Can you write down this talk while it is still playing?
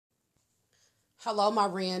Hello, my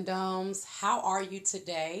randoms. How are you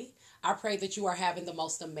today? I pray that you are having the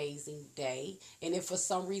most amazing day. And if for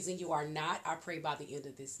some reason you are not, I pray by the end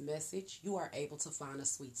of this message, you are able to find a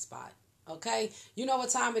sweet spot. Okay? You know what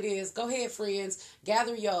time it is. Go ahead, friends.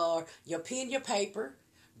 Gather your pen, your paper.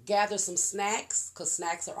 Gather some snacks, because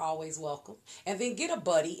snacks are always welcome. And then get a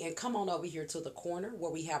buddy and come on over here to the corner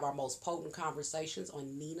where we have our most potent conversations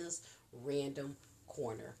on Nina's Random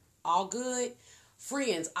Corner. All good?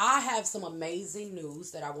 Friends, I have some amazing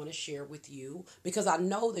news that I want to share with you because I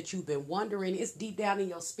know that you've been wondering. It's deep down in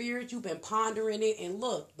your spirit. You've been pondering it. And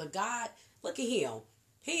look, the God, look at him.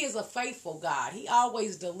 He is a faithful God. He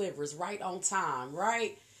always delivers right on time,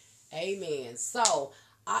 right? Amen. So,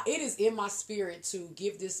 it is in my spirit to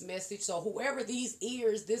give this message. So, whoever these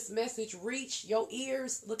ears, this message reach, your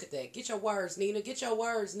ears, look at that. Get your words, Nina. Get your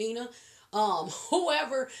words, Nina.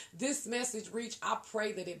 Whoever this message reach, I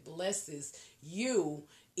pray that it blesses you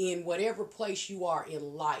in whatever place you are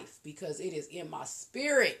in life because it is in my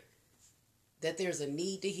spirit that there's a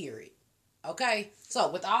need to hear it. Okay, so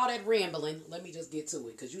with all that rambling, let me just get to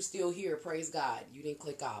it because you still here. Praise God. You didn't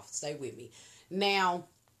click off. Stay with me. Now,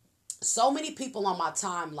 so many people on my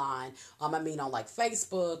timeline, on like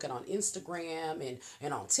Facebook and on Instagram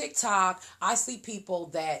and on TikTok, I see people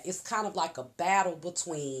that it's kind of like a battle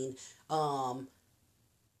between um,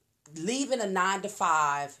 leaving a 9 to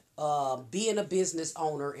 5, being a business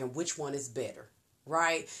owner, and which one is better.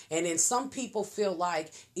 Right. And then some people feel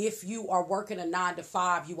like if you are working a 9 to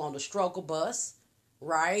 5, you on the struggle bus.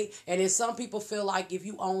 Right. And then some people feel like if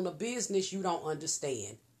you own a business, you don't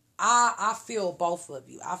understand. I feel both of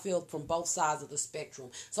you. I feel from both sides of the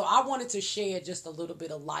spectrum. So I wanted to share just a little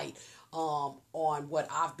bit of light on what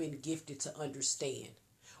I've been gifted to understand.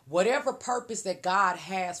 Whatever purpose that God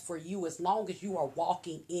has for you, as long as you are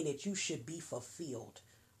walking in it, you should be fulfilled.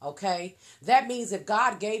 Okay. That means if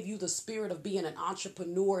God gave you the spirit of being an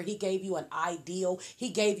entrepreneur, he gave you an ideal, he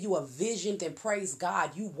gave you a vision, then praise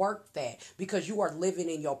God, you work that because you are living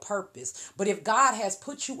in your purpose. But if God has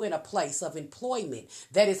put you in a place of employment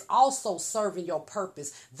that is also serving your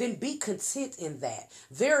purpose, then be content in that.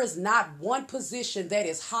 There is not one position that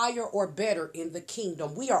is higher or better in the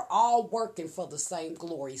kingdom. We are all working for the same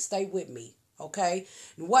glory. Stay with me. Okay.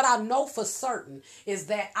 What I know for certain is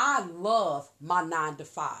that I love my 9 to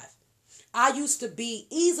 5. I used to be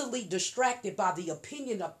easily distracted by the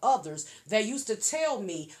opinion of others that used to tell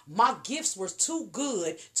me my gifts were too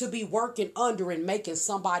good to be working under and making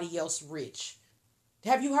somebody else rich.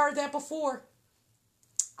 Have you heard that before?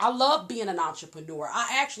 I love being an entrepreneur.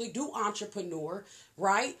 I actually do entrepreneur,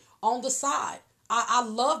 right? On the side. I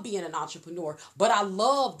love being an entrepreneur, but I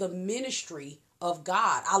love the ministry of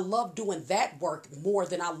God. I love doing that work more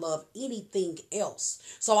than I love anything else.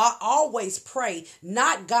 So I always pray,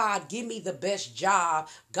 not God, give me the best job.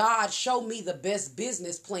 God, show me the best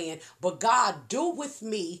business plan. But God, do with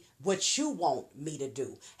me what you want me to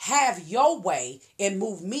do. Have your way and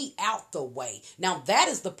move me out the way. Now that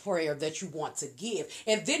is the prayer that you want to give.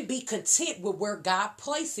 And then be content with where God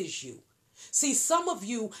places you. See, some of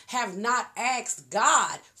you have not asked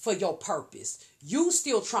God for your purpose. You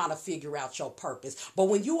still trying to figure out your purpose. But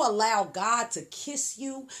when you allow God to kiss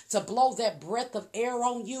you, to blow that breath of air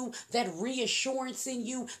on you, that reassurance in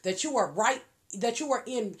you that you are right, that you are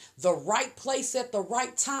in the right place at the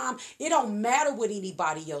right time, it don't matter what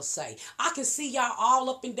anybody else say. I can see y'all all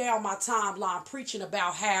up and down my timeline preaching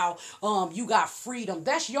about how you got freedom.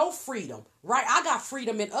 That's your freedom, right? I got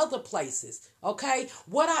freedom in other places. Okay.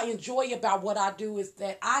 What I enjoy about what I do is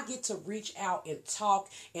that I get to reach out and talk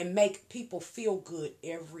and make people feel good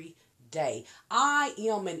every day. I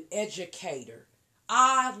am an educator.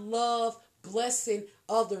 I love blessing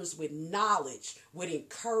others with knowledge, with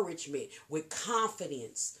encouragement, with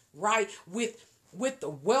confidence, right? With the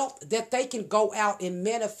wealth that they can go out and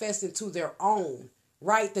manifest into their own,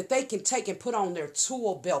 right? That they can take and put on their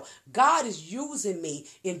tool belt. God is using me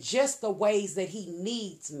in just the ways that he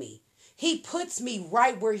needs me. He puts me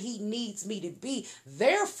right where he needs me to be.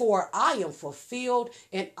 Therefore, I am fulfilled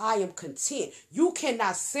and I am content. You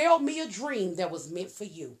cannot sell me a dream that was meant for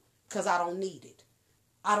you because I don't need it.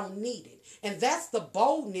 I don't need it. And that's the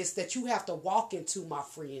boldness that you have to walk into, my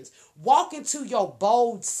friends. Walk into your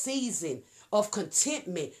bold season of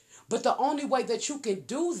contentment. But the only way that you can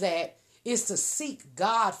do that is to seek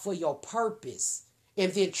God for your purpose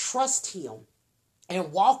and then trust him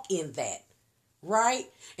and walk in that. Right?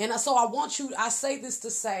 And so I say this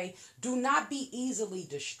to say, do not be easily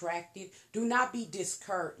distracted. Do not be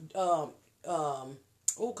discouraged.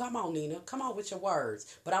 Oh, come on, Nina. Come on with your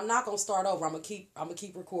words. But I'm not gonna start over. I'm gonna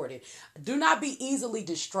keep recording. Do not be easily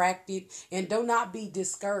distracted and do not be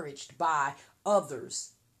discouraged by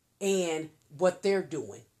others and what they're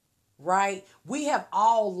doing, right? We have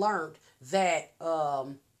all learned that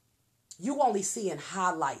you only seeing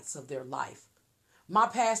highlights of their life. My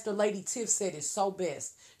pastor, Lady Tiff, said it so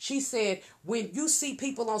best. She said, when you see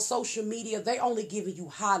people on social media, they only giving you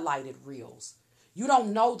highlighted reels. You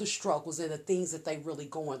don't know the struggles and the things that they really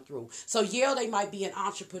going through. So yeah, they might be an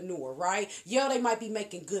entrepreneur, right? Yeah, they might be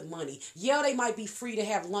making good money. Yeah, they might be free to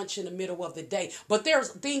have lunch in the middle of the day. But there's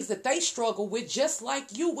things that they struggle with just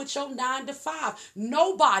like you with your 9 to 5.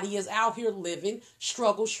 Nobody is out here living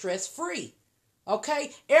struggle stress free.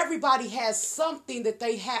 Okay? Everybody has something that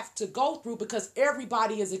they have to go through because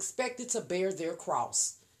everybody is expected to bear their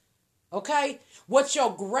cross. Okay? What's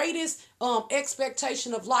your greatest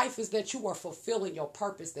expectation of life is that you are fulfilling your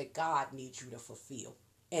purpose that God needs you to fulfill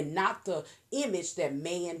and not the image that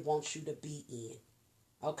man wants you to be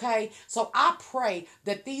in. Okay? So I pray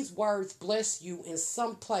that these words bless you in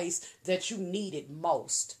some place that you need it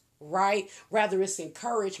most. Right? Rather it's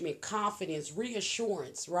encouragement, confidence,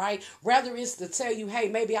 reassurance, right? Rather it's to tell you, hey,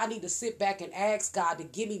 maybe I need to sit back and ask God to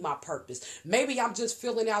give me my purpose. Maybe I'm just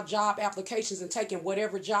filling out job applications and taking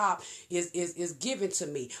whatever job is given to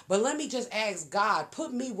me. But let me just ask God,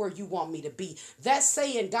 put me where you want me to be. That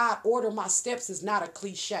saying, God, order my steps is not a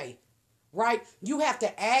cliche, right? You have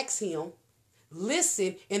to ask him,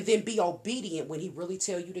 listen, and then be obedient when he really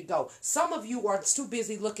tell you to go. Some of you are too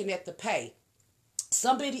busy looking at the pay.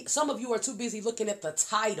 Some of you are too busy looking at the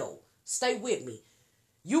title. Stay with me.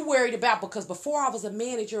 You worried about because before I was a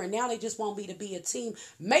manager and now they just want me to be a team.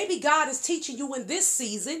 Maybe God is teaching you in this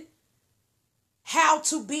season how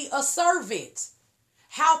to be a servant,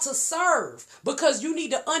 how to serve, because you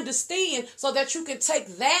need to understand so that you can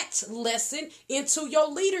take that lesson into your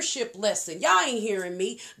leadership lesson. Y'all ain't hearing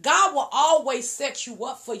me. God will always set you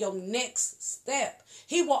up for your next step.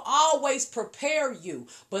 He will always prepare you.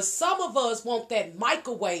 But some of us want that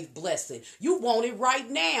microwave blessing. You want it right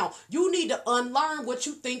now. You need to unlearn what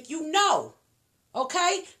you think you know.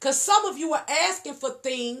 Okay? Because some of you are asking for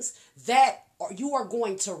things that you are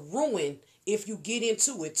going to ruin if you get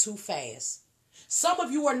into it too fast. Some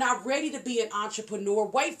of you are not ready to be an entrepreneur.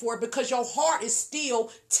 Wait for it because your heart is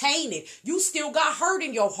still tainted. You still got hurt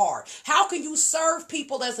in your heart. How can you serve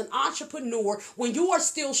people as an entrepreneur when you are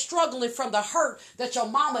still struggling from the hurt that your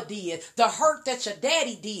mama did, the hurt that your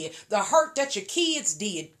daddy did, the hurt that your kids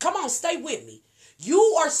did? Come on, stay with me.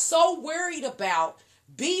 You are so worried about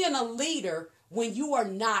being a leader when you are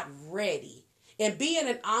not ready. And being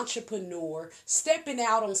an entrepreneur, stepping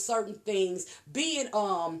out on certain things, being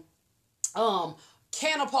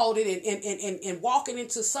catapulted and walking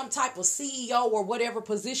into some type of CEO or whatever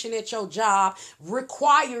position at your job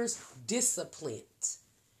requires discipline.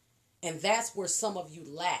 And that's where some of you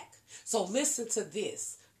lack. So listen to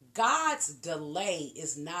this. God's delay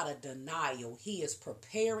is not a denial. He is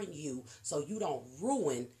preparing you so you don't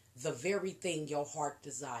ruin the very thing your heart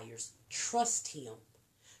desires. Trust him.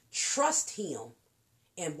 Trust him.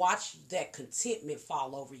 And watch that contentment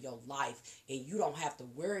fall over your life. And you don't have to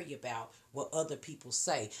worry about what other people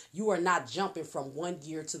say. You are not jumping from one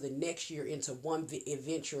year to the next year into one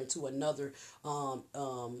venture into another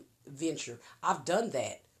venture. I've done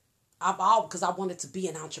that. Because I wanted to be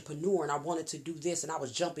an entrepreneur and I wanted to do this and I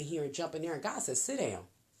was jumping here and jumping there. And God said, sit down.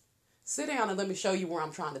 Sit down and let me show you where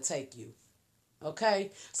I'm trying to take you.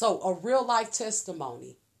 Okay? So a real life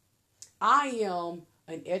testimony. I am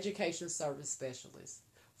an education service specialist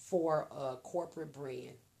for a corporate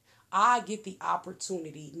brand. I get the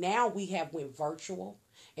opportunity, now we have went virtual,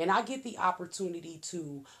 and I get the opportunity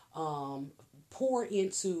to pour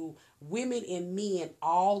into women and men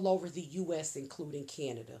all over the U.S., including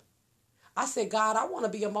Canada. I said, God, I want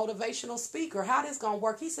to be a motivational speaker. How this going to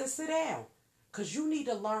work? He said, sit down, because you need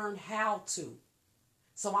to learn how to.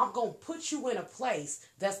 So I'm going to put you in a place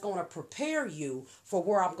that's going to prepare you for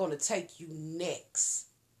where I'm going to take you next.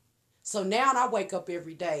 So now I wake up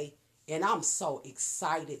every day and I'm so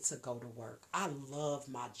excited to go to work. I love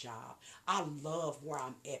my job. I love where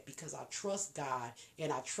I'm at because I trust God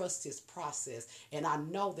and I trust his process. And I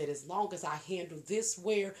know that as long as I handle this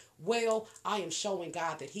well, I am showing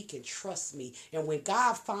God that he can trust me. And when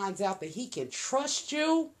God finds out that he can trust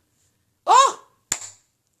you,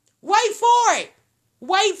 wait for it.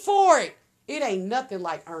 Wait for it. It ain't nothing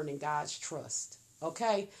like earning God's trust.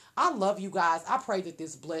 Okay? I love you guys. I pray that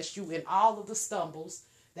this blessed you in all of the stumbles.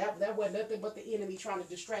 That wasn't nothing but the enemy trying to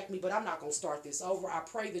distract me, but I'm not going to start this over. I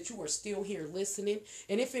pray that you are still here listening.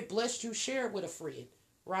 And if it blessed you, share it with a friend,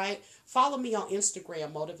 right? Follow me on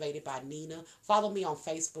Instagram, Motivated by Nina. Follow me on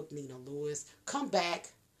Facebook, Nina Lewis. Come back.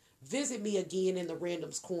 Visit me again in the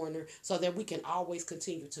Randoms Corner so that we can always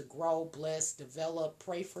continue to grow, bless, develop,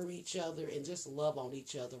 pray for each other, and just love on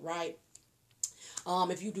each other, right?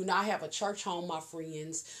 If you do not have a church home, my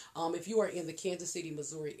friends, if you are in the Kansas City,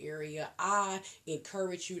 Missouri area, I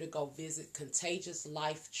encourage you to go visit Contagious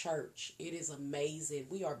Life Church. It is amazing.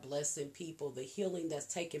 We are blessing people. The healing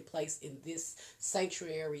that's taking place in this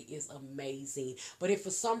sanctuary is amazing. But if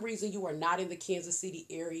for some reason you are not in the Kansas City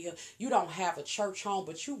area, you don't have a church home,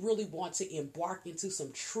 but you really want to embark into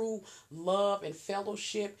some true love and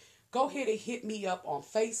fellowship, go ahead and hit me up on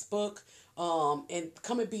Facebook. And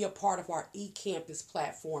come and be a part of our eCampus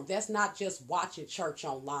platform. That's not just watching church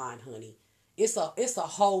online, honey. It's a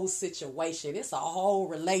whole situation. It's a whole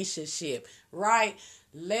relationship, right?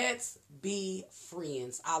 Let's be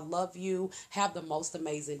friends. I love you. Have the most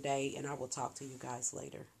amazing day, and I will talk to you guys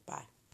later. Bye.